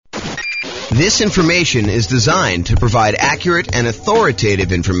This information is designed to provide accurate and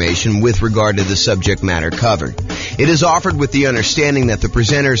authoritative information with regard to the subject matter covered. It is offered with the understanding that the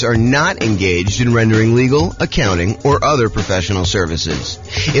presenters are not engaged in rendering legal, accounting, or other professional services.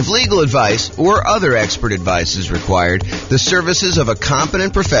 If legal advice or other expert advice is required, the services of a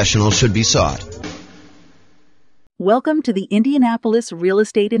competent professional should be sought. Welcome to the Indianapolis Real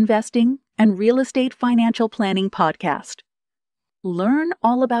Estate Investing and Real Estate Financial Planning Podcast. Learn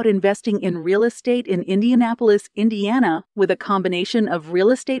all about investing in real estate in Indianapolis, Indiana, with a combination of real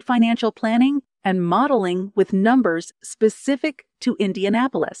estate financial planning and modeling with numbers specific to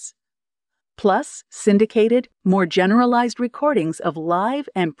Indianapolis. Plus, syndicated, more generalized recordings of live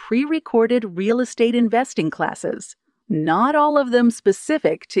and pre-recorded real estate investing classes, not all of them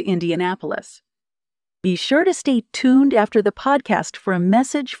specific to Indianapolis. Be sure to stay tuned after the podcast for a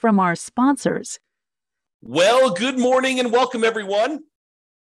message from our sponsors. Well, good morning and welcome, everyone.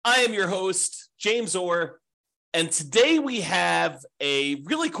 I am your host, James Orr, and today we have a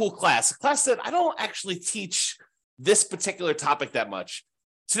really cool class, a class that I don't actually teach this particular topic that much.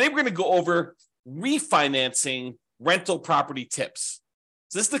 Today, we're going to go over refinancing rental property tips.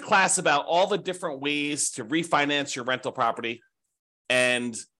 So this is the class about all the different ways to refinance your rental property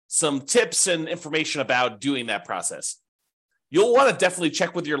and some tips and information about doing that process. You'll want to definitely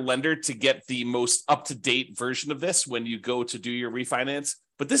check with your lender to get the most up-to-date version of this when you go to do your refinance.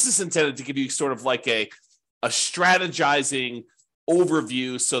 But this is intended to give you sort of like a strategizing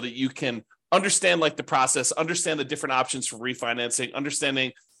overview so that you can understand like the process, understand the different options for refinancing,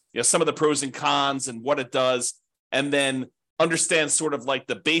 understanding some of the pros and cons and what it does, and then understand sort of like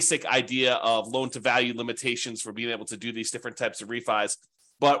the basic idea of loan-to-value limitations for being able to do these different types of refis.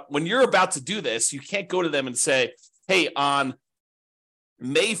 But when you're about to do this, you can't go to them and say, hey, on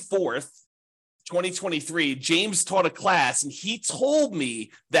May 4th, 2023, James taught a class and he told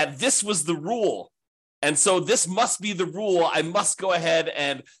me that this was the rule. And so this must be the rule. I must go ahead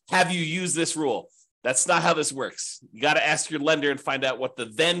and have you use this rule. That's not how this works. You got to ask your lender and find out what the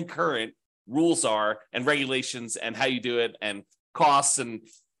then current rules are and regulations and how you do it and costs and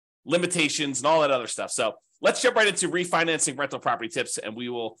limitations and all that other stuff. So let's jump right into refinancing rental property tips and we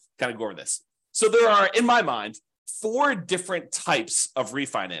will kind of go over this. So there are, in my mind, 4 different types of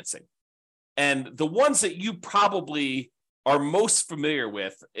refinancing. And the ones that you probably are most familiar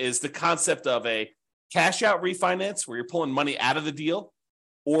with is the concept of a cash out refinance where you're pulling money out of the deal,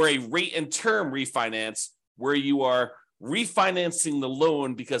 or a rate and term refinance where you are refinancing the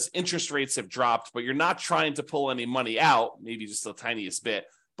loan because interest rates have dropped, but you're not trying to pull any money out, maybe just the tiniest bit,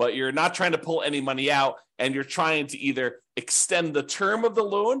 but you're not trying to pull any money out and you're trying to either extend the term of the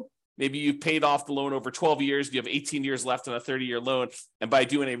loan. Maybe you've paid off the loan over 12 years, you have 18 years left on a 30-year loan, and by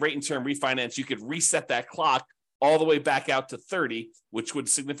doing a rate and term refinance, you could reset that clock all the way back out to 30, which would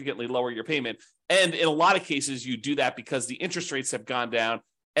significantly lower your payment. And in a lot of cases, you do that because the interest rates have gone down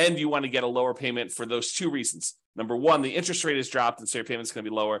and you want to get a lower payment for those 2 reasons. Number 1, the interest rate has dropped, and so your payment's going to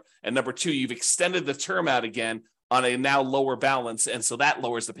be lower. And number 2, you've extended the term out again on a now lower balance, and so that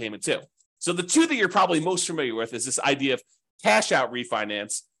lowers the payment too. So the 2 that you're probably most familiar with is this idea of cash out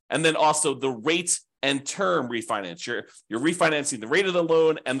refinance, and then also the rate and term refinance. You're refinancing the rate of the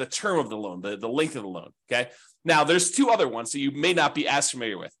loan and the term of the loan, the length of the loan, okay? Now, there's 2 other ones that you may not be as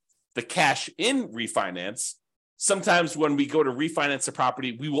familiar with. The cash in refinance. Sometimes when we go to refinance a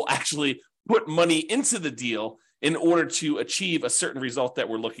property, we will actually put money into the deal in order to achieve a certain result that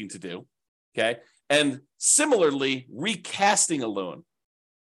we're looking to do, okay? And similarly, recasting a loan.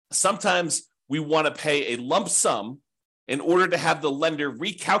 Sometimes we want to pay a lump sum in order to have the lender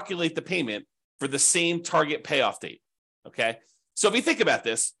recalculate the payment for the same target payoff date, okay? So if you think about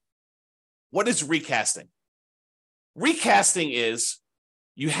this, what is recasting? Recasting is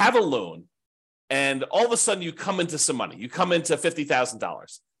you have a loan and all of a sudden you come into some money. You come into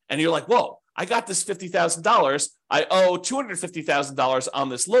 $50,000 and you're like, whoa, I got this $50,000. I owe $250,000 on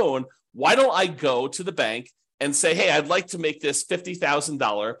this loan. Why don't I go to the bank and say, hey, I'd like to make this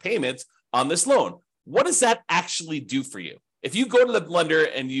 $50,000 payment on this loan? What does that actually do for you? If you go to the lender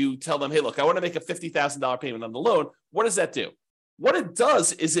and you tell them, hey, look, I want to make a $50,000 payment on the loan, what does that do? What it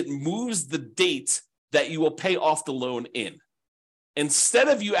does is it moves the date that you will pay off the loan in. Instead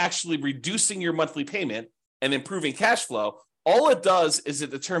of you actually reducing your monthly payment and improving cash flow, all it does is it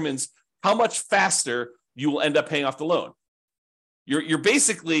determines how much faster you will end up paying off the loan. You're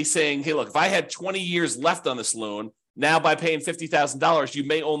basically saying, hey, look, if I had 20 years left on this loan, now by paying $50,000, you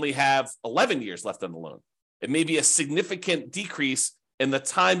may only have 11 years left on the loan. It may be a significant decrease in the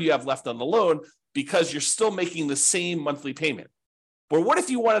time you have left on the loan because you're still making the same monthly payment. But what if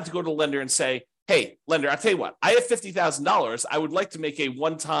you wanted to go to the lender and say, hey, lender, I'll tell you what, I have $50,000. I would like to make a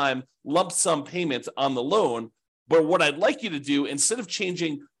one-time lump sum payment on the loan. But what I'd like you to do, instead of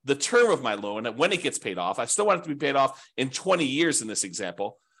changing the term of my loan and when it gets paid off, I still want it to be paid off in 20 years in this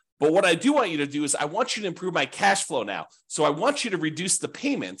example. But what I do want you to do is I want you to improve my cash flow now. So I want you to reduce the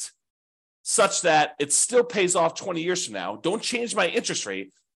payment such that it still pays off 20 years from now. Don't change my interest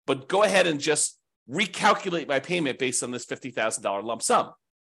rate, but go ahead and just recalculate my payment based on this $50,000 lump sum.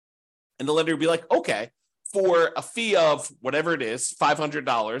 And the lender will be like, okay, for a fee of whatever it is,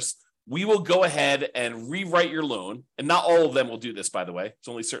 $500, we will go ahead and rewrite your loan. And not all of them will do this, by the way. It's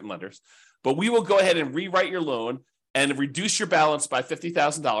only certain lenders. But we will go ahead and rewrite your loan and reduce your balance by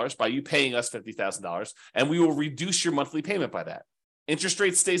 $50,000 by you paying us $50,000. And we will reduce your monthly payment by that. Interest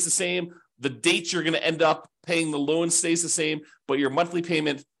rate stays the same. The date you're going to end up paying the loan stays the same, but your monthly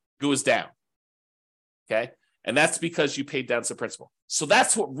payment goes down. Okay? And that's because you paid down some principal. So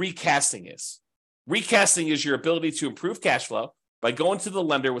that's what recasting is. Recasting is your ability to improve cash flow by going to the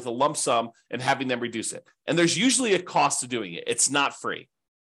lender with a lump sum and having them reduce it. And there's usually a cost to doing it. It's not free.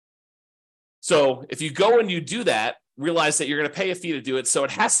 So if you go and you do that, realize that you're going to pay a fee to do it. So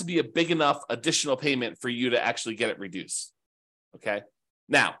it has to be a big enough additional payment for you to actually get it reduced. Okay.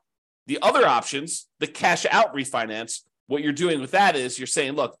 Now, the other options, the cash out refinance, what you're doing with that is you're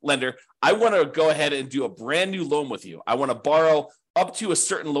saying, look, lender, I want to go ahead and do a brand new loan with you. I want to borrow up to a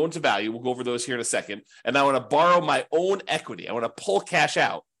certain loan to value. We'll go over those here in a second. And I want to borrow my own equity. I want to pull cash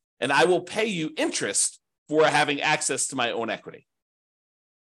out and I will pay you interest for having access to my own equity.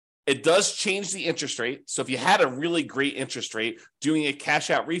 It does change the interest rate. So if you had a really great interest rate, doing a cash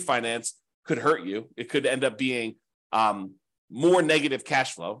out refinance could hurt you. It could end up being more negative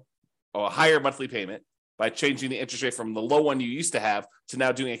cash flow or a higher monthly payment by changing the interest rate from the low one you used to have to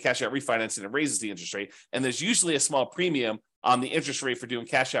now doing a cash out refinance, and it raises the interest rate. And there's usually a small premium on the interest rate for doing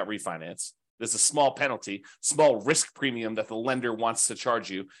cash out refinance. There's a small penalty, small risk premium that the lender wants to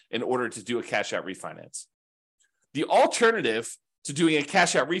charge you in order to do a cash out refinance. The alternative to doing a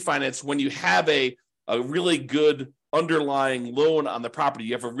cash out refinance, when you have a really good underlying loan on the property,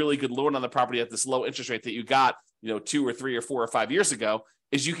 you have a really good loan on the property at this low interest rate that you got 2 or 3 or 4 or 5 years ago,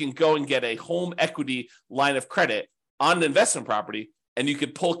 is you can go and get a home equity line of credit on an investment property, and you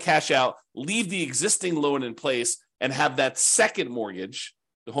could pull cash out, leave the existing loan in place, and have that second mortgage,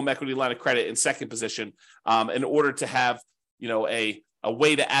 the home equity line of credit, in second position in order to have a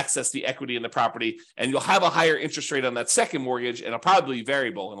way to access the equity in the property. And you'll have a higher interest rate on that second mortgage, and it'll probably be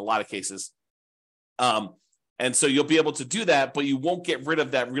variable in a lot of cases. And so you'll be able to do that, but you won't get rid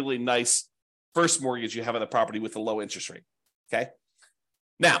of that really nice first mortgage you have on the property with a low interest rate. Okay.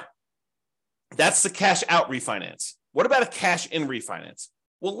 Now, that's the cash out refinance. What about a cash in refinance?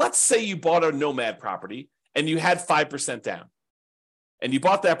 Well, let's say you bought a nomad property and you had 5% down, and you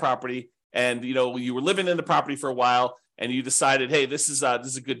bought that property, and you were living in the property for a while, and you decided, hey, this is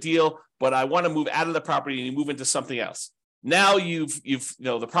a good deal, but I want to move out of the property, and you move into something else. Now you've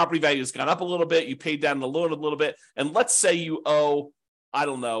the property value has gone up a little bit. You paid down the loan a little bit, and let's say you owe, I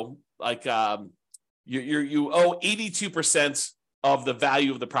don't know, like you owe 82% of the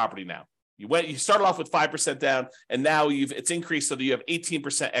value of the property now. You started off with 5% down, and now it's increased so that you have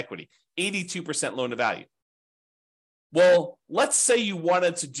 18% equity, 82% loan to value. Well, let's say you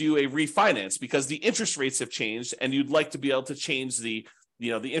wanted to do a refinance because the interest rates have changed, and you'd like to be able to change the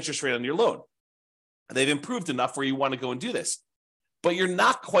interest rate on your loan. They've improved enough where you want to go and do this, but you're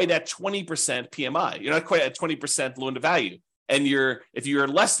not quite at 20% PMI. You're not quite at 20% loan to value, and if you're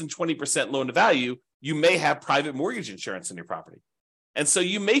less than 20% loan to value, you may have private mortgage insurance in your property. And so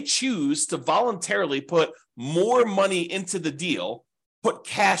you may choose to voluntarily put more money into the deal, put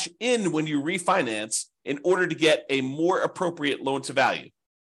cash in when you refinance in order to get a more appropriate loan to value,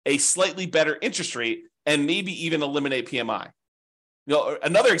 a slightly better interest rate, and maybe even eliminate PMI.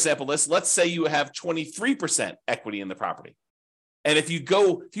 Another example is, let's say you have 23% equity in the property. And if you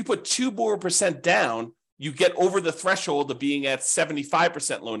put 2% more down, you get over the threshold of being at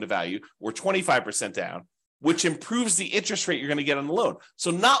 75% loan to value or 25% down, which improves the interest rate you're going to get on the loan. So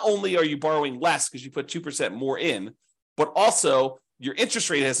not only are you borrowing less because you put 2% more in, but also your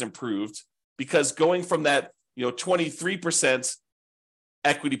interest rate has improved because going from that 23%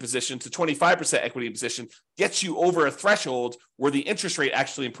 equity position to 25% equity position gets you over a threshold where the interest rate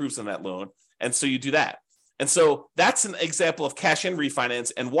actually improves on that loan. And so you do that. And so that's an example of cash in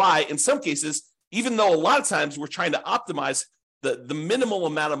refinance, and why in some cases, even though a lot of times we're trying to optimize the minimal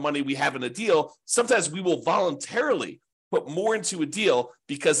amount of money we have in a deal, sometimes we will voluntarily put more into a deal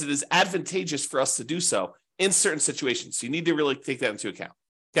because it is advantageous for us to do so in certain situations. So you need to really take that into account.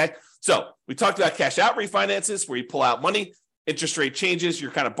 Okay. So we talked about cash out refinances where you pull out money. interest rate changes,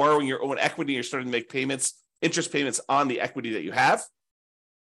 you're kind of borrowing your own equity, you're starting to make interest payments on the equity that you have.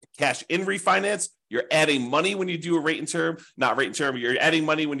 Cash in refinance, you're adding money when you do a rate and term, not rate and term. You're adding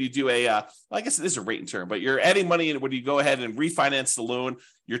money when you do I guess it is a rate and term, but you're adding money when you go ahead and refinance the loan.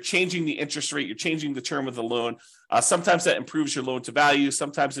 You're changing the interest rate. You're changing the term of the loan. Sometimes that improves your loan to value.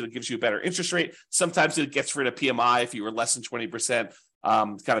 Sometimes it gives you a better interest rate. Sometimes it gets rid of PMI if you were less than 20%,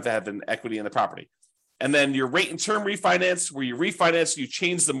 kind of have an equity in the property. And then your rate and term refinance, where you refinance, you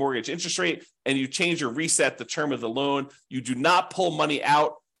change the mortgage interest rate and you change or reset the term of the loan. You do not pull money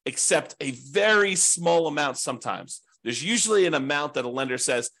out except a very small amount sometimes. There's usually an amount that a lender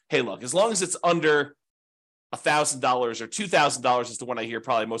says, hey, look, as long as it's under $1,000 or $2,000 is the one I hear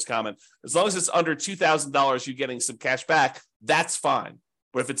probably most common. As long as it's under $2,000, you're getting some cash back, that's fine.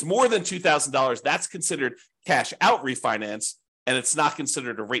 But if it's more than $2,000, that's considered cash out refinance, and it's not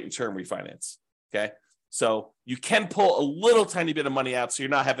considered a rate and term refinance, okay? So you can pull a little tiny bit of money out, so you're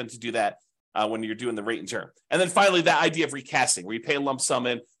not having to do that when you're doing the rate and term. And then finally, that idea of recasting, where you pay a lump sum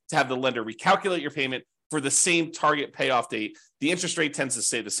in to have the lender recalculate your payment for the same target payoff date. The interest rate tends to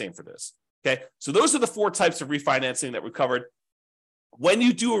stay the same for this. Okay, so those are the 4 types of refinancing that we covered. When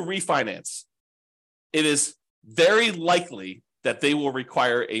you do a refinance, it is very likely that they will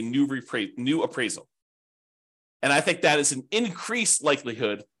require a new appraisal. And I think that is an increased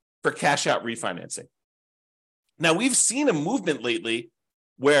likelihood for cash out refinancing. Now, we've seen a movement lately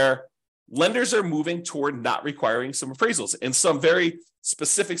where lenders are moving toward not requiring some appraisals in some very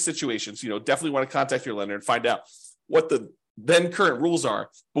specific situations. Definitely want to contact your lender and find out what the then current rules are.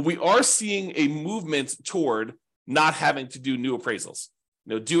 But we are seeing a movement toward not having to do new appraisals.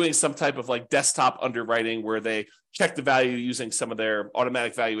 Doing some type of like desktop underwriting where they check the value using some of their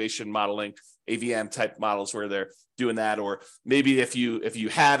automatic valuation modeling, AVM type models where they're doing that. Or maybe if you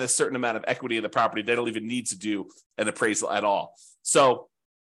had a certain amount of equity in the property, they don't even need to do an appraisal at all. So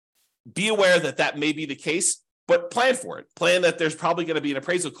be aware that may be the case, but plan for it. Plan that there's probably going to be an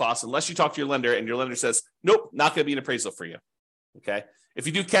appraisal cost unless you talk to your lender and your lender says, nope, not going to be an appraisal for you. Okay. If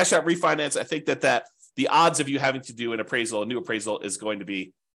you do cash out refinance, I think that the odds of you having to do a new appraisal is going to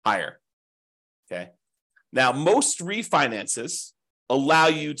be higher. Okay. Now, most refinances allow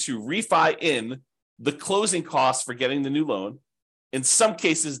you to refi in the closing costs for getting the new loan. In some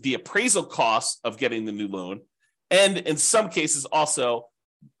cases, the appraisal costs of getting the new loan. And in some cases also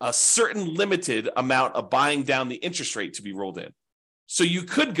a certain limited amount of buying down the interest rate to be rolled in. So you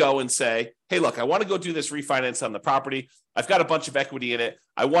could go and say, hey, look, I want to go do this refinance on the property. I've got a bunch of equity in it.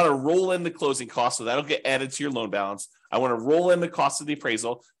 I want to roll in the closing costs, so that'll get added to your loan balance. I want to roll in the cost of the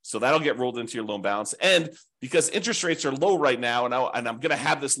appraisal, so that'll get rolled into your loan balance. And because interest rates are low right now, and I'm going to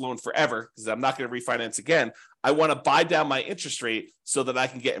have this loan forever because I'm not going to refinance again, I want to buy down my interest rate so that I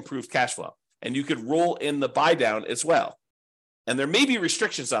can get improved cash flow. And you could roll in the buy down as well. And there may be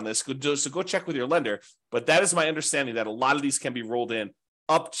restrictions on this, so go check with your lender. But that is my understanding that a lot of these can be rolled in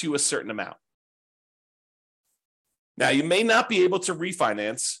up to a certain amount. Now, you may not be able to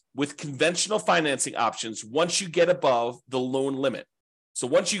refinance with conventional financing options once you get above the loan limit. So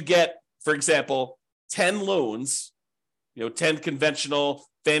once you get, for example, 10 loans, 10 conventional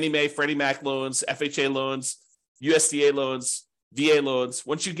Fannie Mae, Freddie Mac loans, FHA loans, USDA loans, VA loans,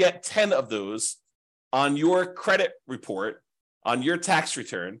 once you get 10 of those on your credit report, on your tax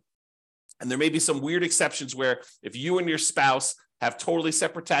return, and there may be some weird exceptions where if you and your spouse have totally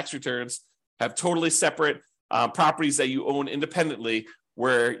separate tax returns, have totally separate properties that you own independently,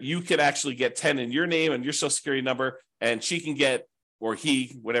 where you could actually get 10 in your name and your social security number, and she can get, or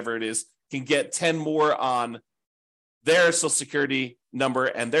he, whatever it is, can get 10 more on their social security number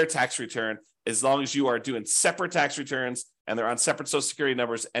and their tax return, as long as you are doing separate tax returns and they're on separate social security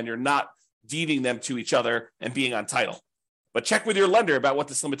numbers and you're not deeding them to each other and being on title. But check with your lender about what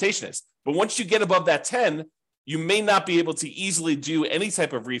this limitation is. But once you get above that 10, you may not be able to easily do any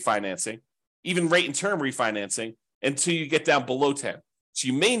type of refinancing, even rate and term refinancing, until you get down below 10. So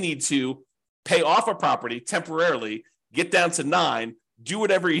you may need to pay off a property temporarily, get down to 9, do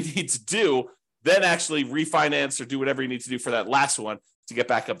whatever you need to do, then actually refinance or do whatever you need to do for that last one to get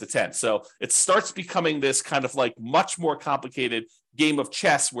back up to 10. So it starts becoming this kind of like much more complicated game of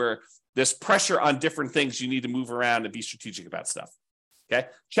chess where there's pressure on different things you need to move around and be strategic about stuff. Okay.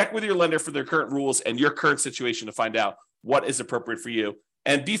 Check with your lender for their current rules and your current situation to find out what is appropriate for you,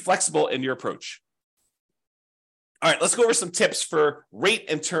 and be flexible in your approach. All right, let's go over some tips for rate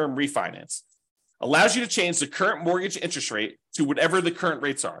and term refinance. Allows you to change the current mortgage interest rate to whatever the current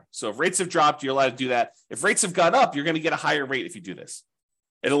rates are. So if rates have dropped, you're allowed to do that. If rates have gone up, you're going to get a higher rate if you do this.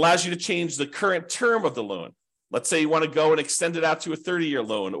 It allows you to change the current term of the loan. Let's say you want to go and extend it out to a 30-year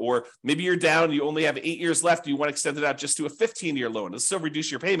loan, or maybe you're down, you only have 8 years left, you want to extend it out just to a 15-year loan. It'll still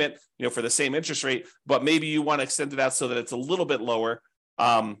reduce your payment, for the same interest rate, but maybe you want to extend it out so that it's a little bit lower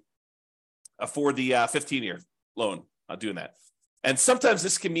for the 15-year loan, doing that. And sometimes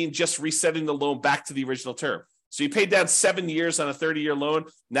this can mean just resetting the loan back to the original term. So you paid down 7 years on a 30-year loan.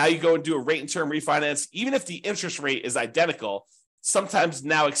 Now you go and do a rate and term refinance. Even if the interest rate is identical, sometimes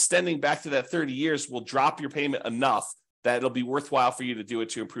now extending back to that 30 years will drop your payment enough that it'll be worthwhile for you to do it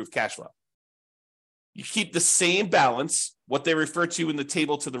to improve cash flow. You keep the same balance, what they refer to in the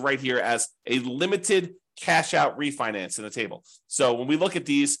table to the right here as a limited cash out refinance in the table. So when we look at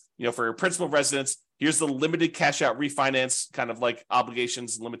these, for principal residence, here's the limited cash out refinance, kind of like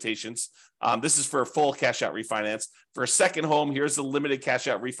obligations and limitations. This is for a full cash out refinance. For a second home, here's the limited cash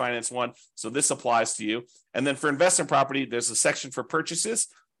out refinance one. So this applies to you. And then for investment property, there's a section for purchases.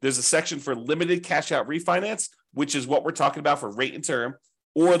 There's a section for limited cash out refinance, which is what we're talking about for rate and term.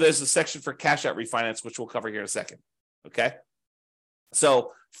 Or there's a section for cash out refinance, which we'll cover here in a second. Okay.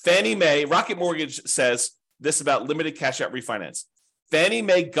 So Fannie Mae, Rocket Mortgage says this about limited cash out refinance. Fannie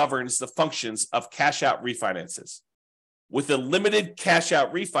Mae governs the functions of cash out refinances. With a limited cash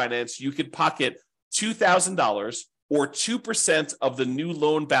out refinance, you could pocket $2,000 or 2% of the new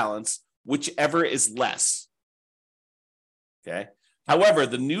loan balance, whichever is less. Okay. However,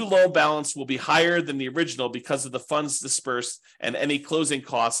 the new loan balance will be higher than the original because of the funds dispersed and any closing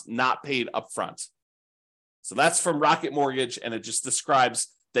costs not paid upfront. So that's from Rocket Mortgage, and it just describes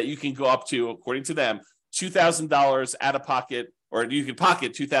that you can go up to, according to them, $2,000 out of pocket, or you can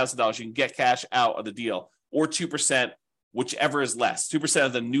pocket $2,000. You can get cash out of the deal, or 2%, whichever is less, 2%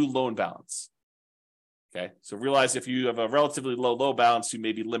 of the new loan balance. Okay, so realize if you have a relatively low balance, you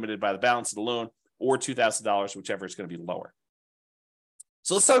may be limited by the balance of the loan, or $2,000, whichever is going to be lower.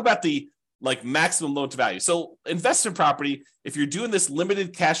 So let's talk about the maximum loan to value. So investment property, if you're doing this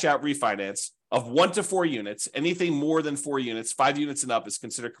limited cash out refinance of 1 to 4 units, anything more than 4 units, 5 units and up is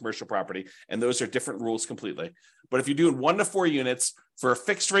considered commercial property. And those are different rules completely. But if you're doing 1 to 4 units for a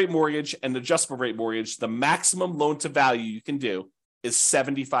fixed rate mortgage and adjustable rate mortgage, the maximum loan to value you can do is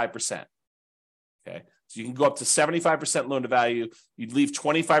 75%. Okay. So you can go up to 75% loan to value. You'd leave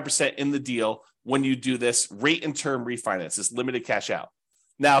 25% in the deal when you do this rate and term refinance, this limited cash out.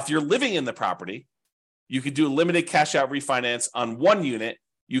 Now, if you're living in the property, you could do a limited cash out refinance on 1 unit.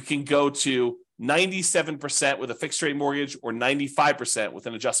 You can go to 97% with a fixed rate mortgage or 95% with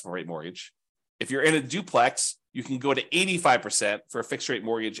an adjustable rate mortgage. If you're in a duplex, you can go to 85% for a fixed rate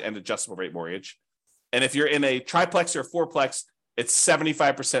mortgage and adjustable rate mortgage. And if you're in a triplex or a fourplex, it's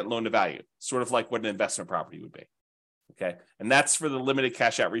 75% loan to value, sort of like what an investment property would be. Okay. And that's for the limited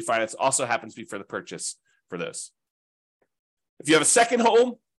cash out refinance. Also happens to be for the purchase for those. If you have a second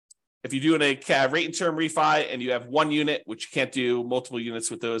home, if you're doing a rate and term refi and you have 1 unit, which you can't do multiple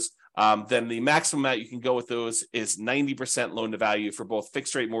units with those, then the maximum amount you can go with those is 90% loan to value for both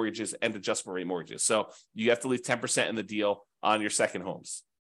fixed rate mortgages and adjustable rate mortgages. So you have to leave 10% in the deal on your second homes.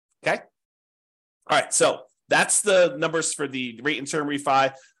 Okay. All right. So that's the numbers for the rate and term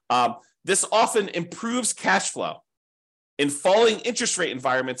refi. This often improves cash flow in falling interest rate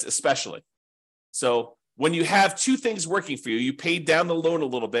environments, especially. So when you have 2 things working for you, you paid down the loan a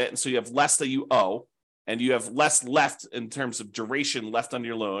little bit, and so you have less that you owe, and you have less left in terms of duration left on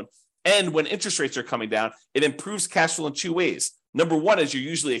your loan. And when interest rates are coming down, it improves cash flow in 2 ways. Number one is you're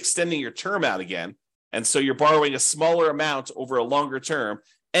usually extending your term out again, and so you're borrowing a smaller amount over a longer term.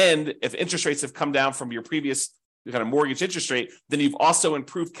 And if interest rates have come down from your previous kind of mortgage interest rate, then you've also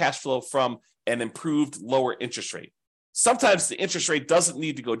improved cash flow from an improved lower interest rate. Sometimes the interest rate doesn't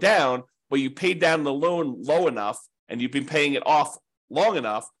need to go down, but you paid down the loan low enough and you've been paying it off long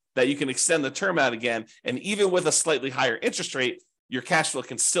enough that you can extend the term out again. And even with a slightly higher interest rate, your cash flow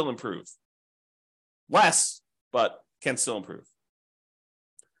can still improve. Less, but can still improve.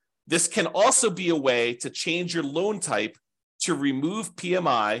 This can also be a way to change your loan type to remove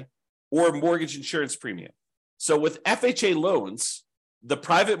PMI or mortgage insurance premium. So with FHA loans, the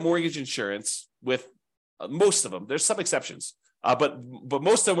private mortgage insurance with most of them, there's some exceptions, but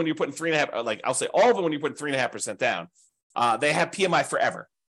most of them when you're putting 3.5%, I'll say all of them when you're putting 3.5% down, they have PMI forever.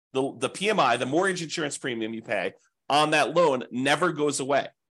 The PMI, the mortgage insurance premium you pay on that loan never goes away.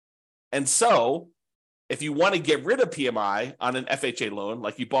 And so if you want to get rid of PMI on an FHA loan,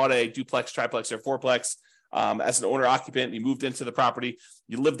 like you bought a duplex, triplex, or fourplex as an owner occupant, you moved into the property,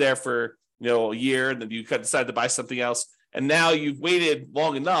 you lived there for a year, and then you decided to buy something else. And now you've waited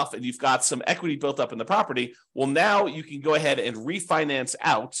long enough and you've got some equity built up in the property. Well, now you can go ahead and refinance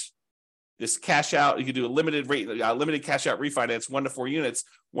out this cash out. You can do a limited cash out refinance, 1 to 4 units,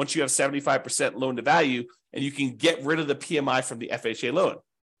 once you have 75% loan to value, and you can get rid of the PMI from the FHA loan.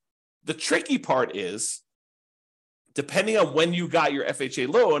 The tricky part is, depending on when you got your FHA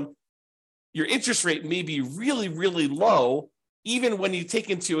loan, your interest rate may be really, really low, even when you take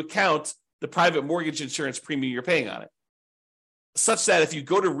into account the private mortgage insurance premium you're paying on it. Such that if you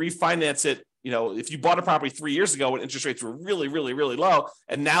go to refinance it, if you bought a property 3 years ago when interest rates were really, really, really low,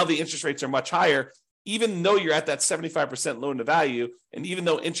 and now the interest rates are much higher, even though you're at that 75% loan to value, and even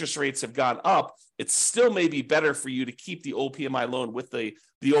though interest rates have gone up, it still may be better for you to keep the old PMI loan with the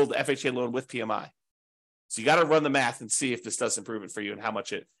old FHA loan with PMI. So you got to run the math and see if this does improve it for you and how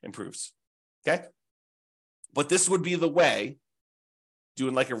much it improves. Okay? But this would be the way,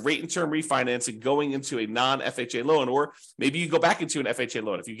 doing like a rate and term refinance and going into a non-FHA loan, or maybe you go back into an FHA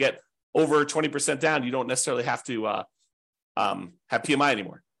loan. If you get over 20% down, you don't necessarily have to have PMI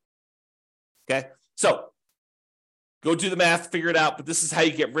anymore. Okay? So go do the math, figure it out, but this is how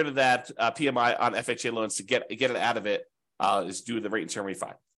you get rid of that PMI on FHA loans to get it out of it, is do the rate and term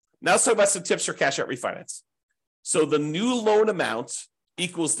refi. Now let's talk about some tips for cash out refinance. So the new loan amount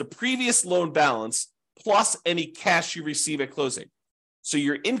equals the previous loan balance plus any cash you receive at closing. So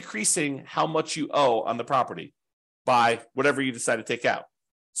you're increasing how much you owe on the property by whatever you decide to take out.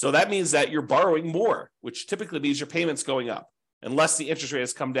 So that means that you're borrowing more, which typically means your payment's going up, unless the interest rate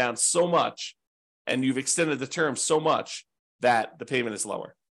has come down so much and you've extended the term so much that the payment is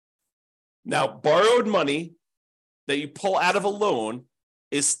lower. Now, borrowed money that you pull out of a loan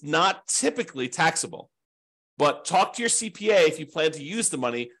is not typically taxable, but talk to your CPA if you plan to use the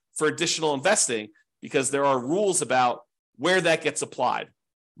money for additional investing, because there are rules about where that gets applied.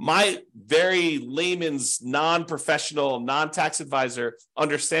 My very layman's, non-professional, non-tax advisor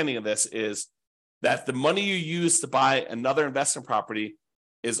understanding of this is that the money you use to buy another investment property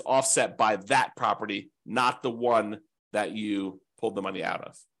is offset by that property, not the one that you pulled the money out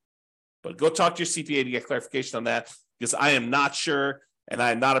of. But go talk to your CPA to get clarification on that, because I am not sure, and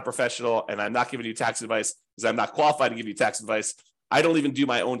I am not a professional, and I'm not giving you tax advice because I'm not qualified to give you tax advice. I don't even do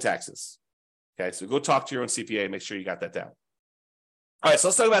my own taxes. Okay, so go talk to your own CPA and make sure you got that down. All right, so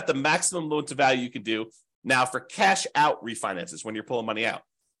let's talk about the maximum loan to value you can do now for cash out refinances when you're pulling money out.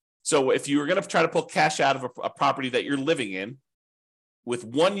 So if you were going to try to pull cash out of a property that you're living in, with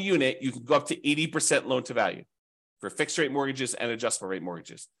 1 unit, you can go up to 80% loan to value for fixed rate mortgages and adjustable rate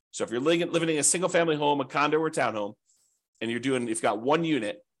mortgages. So if you're living in a single family home, a condo or a townhome, and you've got 1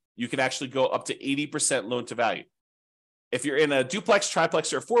 unit, you can actually go up to 80% loan to value. If you're in a duplex,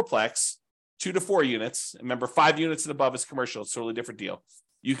 triplex, or fourplex, 2 to 4 units, remember 5 units and above is commercial, it's a totally different deal.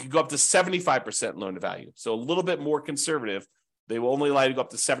 You can go up to 75% loan to value. So a little bit more conservative. They will only allow you to go up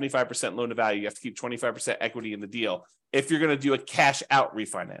to 75% loan to value. You have to keep 25% equity in the deal if you're going to do a cash out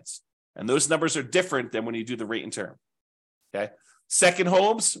refinance. And those numbers are different than when you do the rate and term. Okay. Second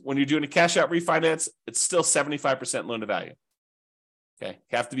homes, when you're doing a cash out refinance, it's still 75% loan to value. Okay.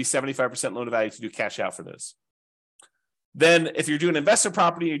 You have to be 75% loan to value to do cash out for those. Then if you're doing investment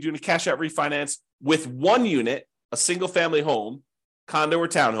property, you're doing a cash out refinance with 1 unit, a single family home, condo or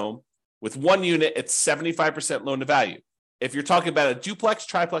townhome, with 1 unit, it's 75% loan to value. If you're talking about a duplex,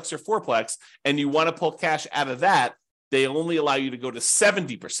 triplex, or fourplex, and you want to pull cash out of that, they only allow you to go to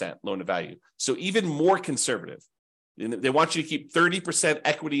 70% loan to value. So even more conservative. They want you to keep 30%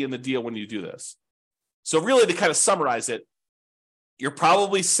 equity in the deal when you do this. So really, to kind of summarize it, you're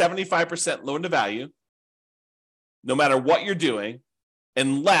probably 75% loan to value, no matter what you're doing,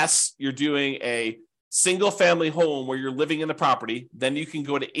 unless you're doing a single family home where you're living in the property, then you can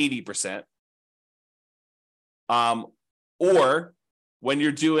go to 80%. Or when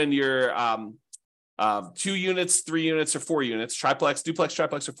you're doing your 2 units, 3 units, or 4 units, triplex, duplex,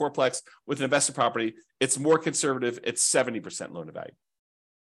 triplex, or fourplex with an investment property, it's more conservative. It's 70% loan to value.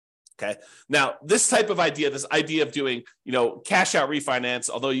 Okay. Now, this type of idea, this idea of doing, cash out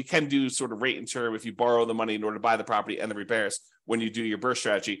refinance, although you can do sort of rate and term if you borrow the money in order to buy the property and the repairs when you do your burst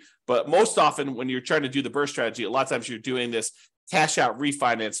strategy. But most often when you're trying to do the burst strategy, a lot of times you're doing this cash out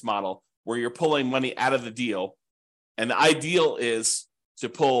refinance model where you're pulling money out of the deal. And the ideal is to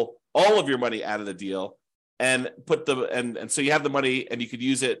pull all of your money out of the deal and and so you have the money and you could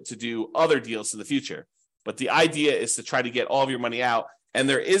use it to do other deals in the future. But the idea is to try to get all of your money out. And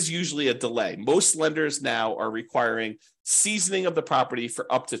there is usually a delay. Most lenders now are requiring seasoning of the property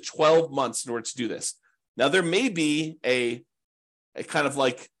for up to 12 months in order to do this. Now, there may be a kind of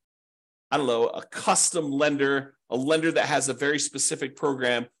like, a custom lender, a lender that has a very specific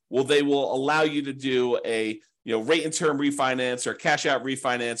program. Well, they will allow you to do a rate and term refinance or cash out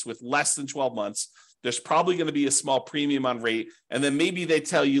refinance with less than 12 months. there's probably going to be a small premium on rate. And then maybe they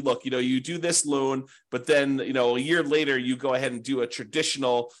tell you, look, you do this loan, but then, a year later, you go ahead and do a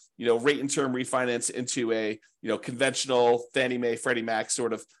traditional, rate and term refinance into a, conventional Fannie Mae, Freddie Mac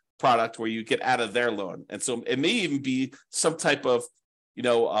sort of product where you get out of their loan. And so it may even be some type of,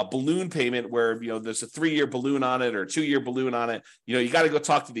 a balloon payment where, there's a 3-year balloon on it or a 2-year balloon on it. You got to go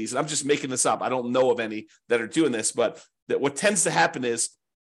talk to these. And I'm just making this up. I don't know of any that are doing this, but what tends to happen is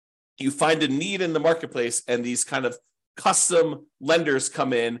you find a need in the marketplace and these kind of custom lenders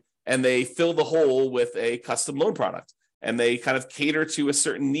come in and they fill the hole with a custom loan product. And they kind of cater to a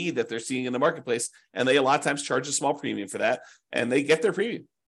certain need that they're seeing in the marketplace. And they a lot of times charge a small premium for that. And they get their premium,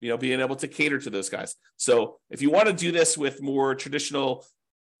 being able to cater to those guys. So if you want to do this with more traditional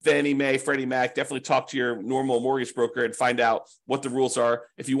Fannie Mae, Freddie Mac, definitely talk to your normal mortgage broker and find out what the rules are.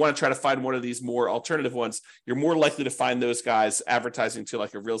 If you want to try to find one of these more alternative ones, you're more likely to find those guys advertising to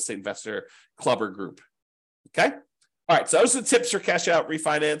like a real estate investor club or group. Okay. All right. So those are the tips for cash out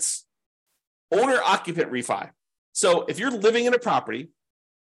refinance. Owner occupant refi. So if you're living in a property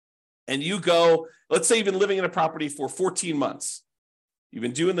and you go, let's say you've been living in a property for 14 months, you've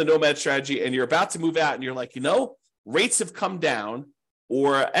been doing the nomad strategy and you're about to move out and you're like, rates have come down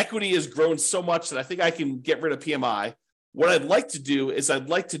or equity has grown so much that I think I can get rid of PMI. What I'd like to do is I'd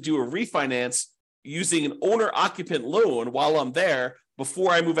like to do a refinance using an owner occupant loan while I'm there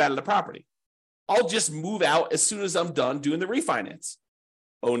before I move out of the property. I'll just move out as soon as I'm done doing the refinance.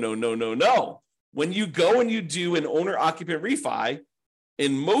 Oh, no. When you go and you do an owner occupant refi,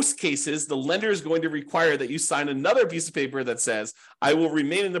 in most cases, the lender is going to require that you sign another piece of paper that says, I will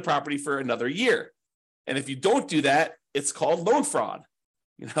remain in the property for another year. And if you don't do that, it's called loan fraud.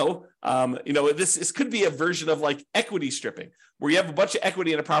 This could be a version of like equity stripping, where you have a bunch of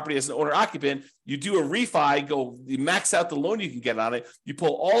equity in a property as an owner occupant. You do a refi, you max out the loan you can get on it. You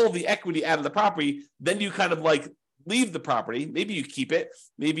pull all of the equity out of the property. Then you kind of like leave the property. Maybe you keep it.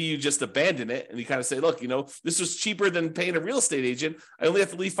 Maybe you just abandon it. And you kind of say, look, this was cheaper than paying a real estate agent. I only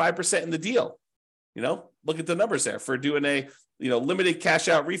have to leave 5% in the deal. Look at the numbers there for doing a, limited cash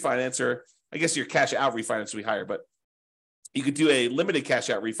out refinance, or I guess your cash out refinance will be higher, but you could do a limited cash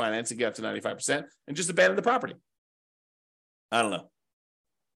out refinance and get up to 95% and just abandon the property. I don't know.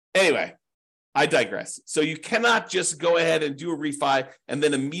 Anyway, I digress. So you cannot just go ahead and do a refi and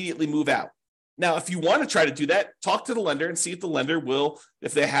then immediately move out. Now, if you want to try to do that, talk to the lender and see if the lender will,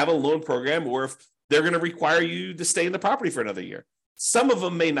 if they have a loan program or if they're going to require you to stay in the property for another year. Some of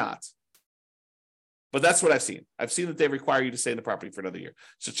them may not. But that's what I've seen. I've seen that they require you to stay in the property for another year.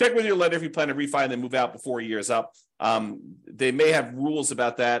 So check with your lender if you plan to refi and then move out before a year is up. They may have rules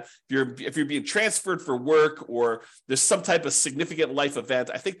about that. If you're being transferred for work or there's some type of significant life event,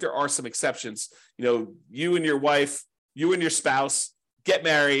 I think there are some exceptions. You and your wife, you and your spouse get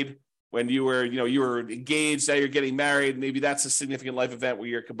married. When you were engaged, now you're getting married. Maybe that's a significant life event where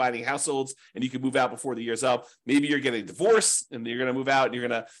you're combining households and you can move out before the year's up. Maybe you're getting divorced and you're going to move out and you're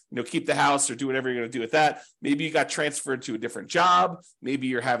going to, keep the house or do whatever you're going to do with that. Maybe you got transferred to a different job. Maybe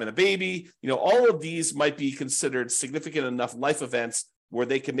you're having a baby. All of these might be considered significant enough life events where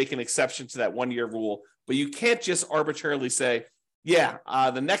they can make an exception to that 1-year rule. But you can't just arbitrarily say,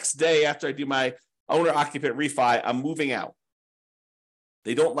 the next day after I do my owner occupant refi, I'm moving out.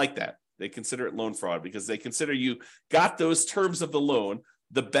 They don't like that. They consider it loan fraud because they consider you got those terms of the loan,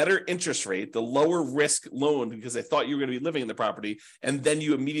 the better interest rate, the lower risk loan because they thought you were going to be living in the property, and then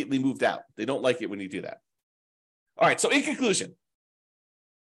you immediately moved out. They don't like it when you do that. All right, so in conclusion,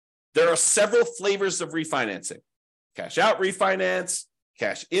 there are several flavors of refinancing. Cash out refinance,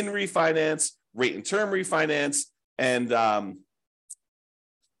 cash in refinance, rate and term refinance, and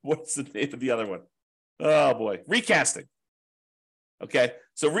what's the name of the other one? Oh boy, recasting. Okay,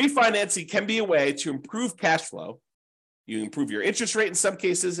 so refinancing can be a way to improve cash flow. You improve your interest rate in some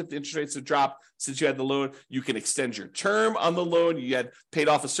cases. If the interest rates have dropped since you had the loan, you can extend your term on the loan. You had paid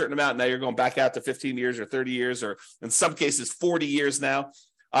off a certain amount. Now you're going back out to 15 years or 30 years, or in some cases, 40 years now.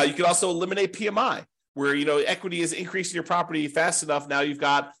 You can also eliminate PMI, where, equity is increasing your property fast enough. Now you've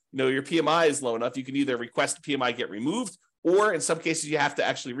got, your PMI is low enough. You can either request PMI get removed, or in some cases, you have to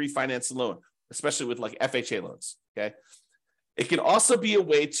actually refinance the loan, especially with like FHA loans. Okay. It can also be a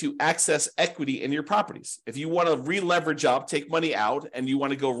way to access equity in your properties. If you want to re-leverage up, take money out, and you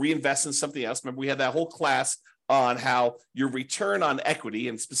want to go reinvest in something else. Remember, we had that whole class on how your return on equity,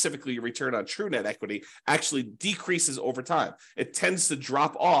 and specifically your return on true net equity, actually decreases over time. It tends to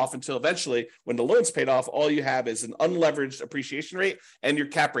drop off until eventually, when the loan's paid off, all you have is an unleveraged appreciation rate and your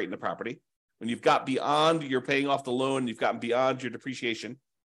cap rate in the property. When you've got beyond your paying off the loan, you've gotten beyond your depreciation,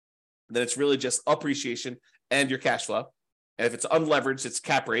 then it's really just appreciation and your cash flow. And if it's unleveraged, it's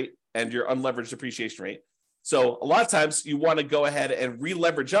cap rate and your unleveraged depreciation rate. So a lot of times you want to go ahead and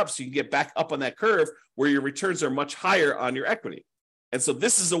re-leverage up so you can get back up on that curve where your returns are much higher on your equity. And so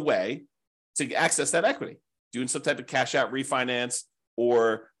this is a way to access that equity, doing some type of cash out refinance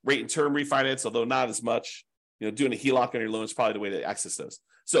or rate and term refinance, although not as much. Doing a HELOC on your loan is probably the way to access those.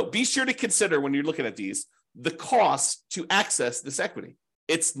 So be sure to consider when you're looking at these, the cost to access this equity.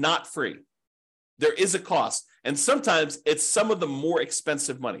 It's not free. There is a cost. And sometimes it's some of the more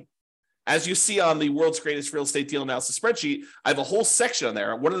expensive money. As you see on the World's Greatest Real Estate Deal Analysis spreadsheet, I have a whole section on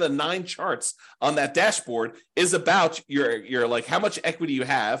there. One of the 9 charts on that dashboard is about your like how much equity you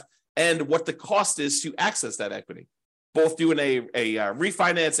have and what the cost is to access that equity. Both doing a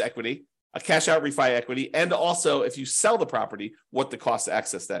refinance equity, a cash out refi equity, and also if you sell the property, what the cost to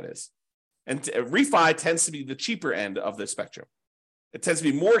access that is. And refi tends to be the cheaper end of the spectrum. It tends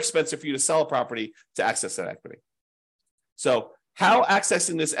to be more expensive for you to sell a property to access that equity. So how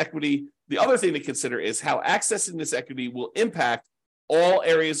accessing this equity, the other thing to consider is how accessing this equity will impact all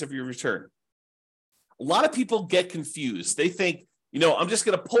areas of your return. A lot of people get confused. They think, I'm just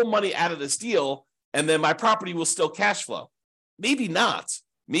going to pull money out of this deal and then my property will still cash flow. Maybe not.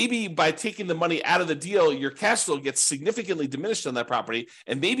 Maybe by taking the money out of the deal, your cash flow gets significantly diminished on that property,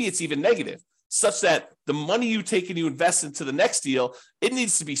 and maybe it's even negative, such that the money you take and you invest into the next deal, it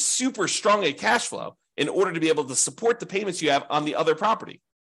needs to be super strong at cash flow in order to be able to support the payments you have on the other property.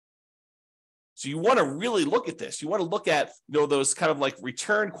 So you want to really look at this. You want to look at those kind of like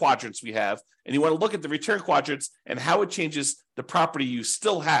return quadrants we have, and you want to look at the return quadrants and how it changes the property you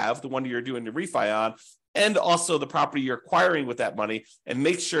still have, the one you're doing the refi on, and also the property you're acquiring with that money, and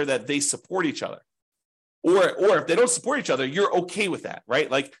make sure that they support each other. Or if they don't support each other, you're okay with that, right?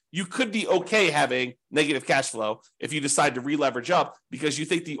 Like you could be okay having negative cash flow if you decide to re-leverage up because you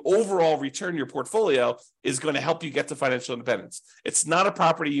think the overall return in your portfolio is going to help you get to financial independence. It's not a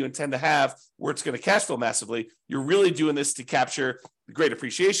property you intend to have where it's going to cash flow massively. You're really doing this to capture the great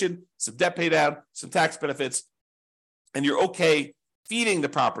appreciation, some debt pay down, some tax benefits, and you're okay feeding the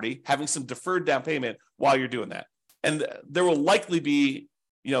property, having some deferred down payment while you're doing that. And there will likely be,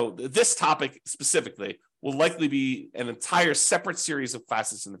 this topic specifically will likely be an entire separate series of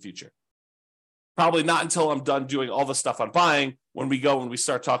classes in the future. Probably not until I'm done doing all the stuff on buying when we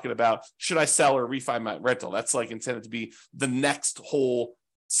start talking about should I sell or refi my rental. That's like intended to be the next whole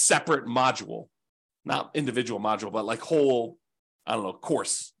separate module, not individual module, but like whole,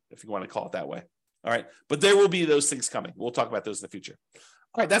 course, if you want to call it that way. All right. But there will be those things coming. We'll talk about those in the future.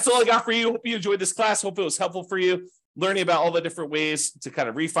 All right. That's all I got for you. Hope you enjoyed this class. Hope it was helpful for you, learning about all the different ways to kind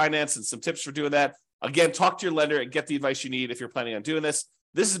of refinance and some tips for doing that. Again, talk to your lender and get the advice you need if you're planning on doing this.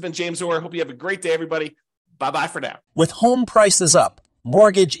 This has been James Orr. Hope you have a great day, everybody. Bye-bye for now. With home prices up,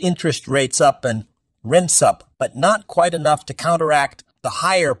 mortgage interest rates up, and rents up, but not quite enough to counteract the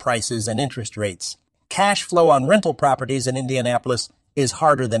higher prices and interest rates, cash flow on rental properties in Indianapolis is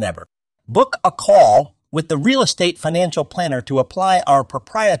harder than ever. Book a call with the Real Estate Financial Planner to apply our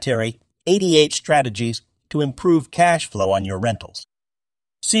proprietary 88 strategies to improve cash flow on your rentals.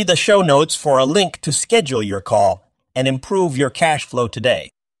 See the show notes for a link to schedule your call and improve your cash flow today.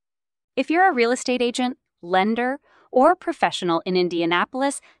 If you're a real estate agent, lender, or professional in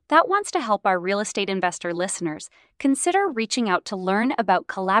Indianapolis that wants to help our real estate investor listeners, consider reaching out to learn about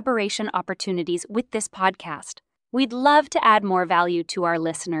collaboration opportunities with this podcast. We'd love to add more value to our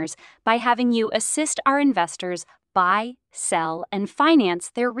listeners by having you assist our investors buy, sell, and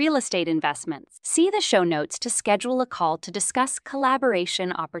finance their real estate investments. See the show notes to schedule a call to discuss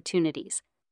collaboration opportunities.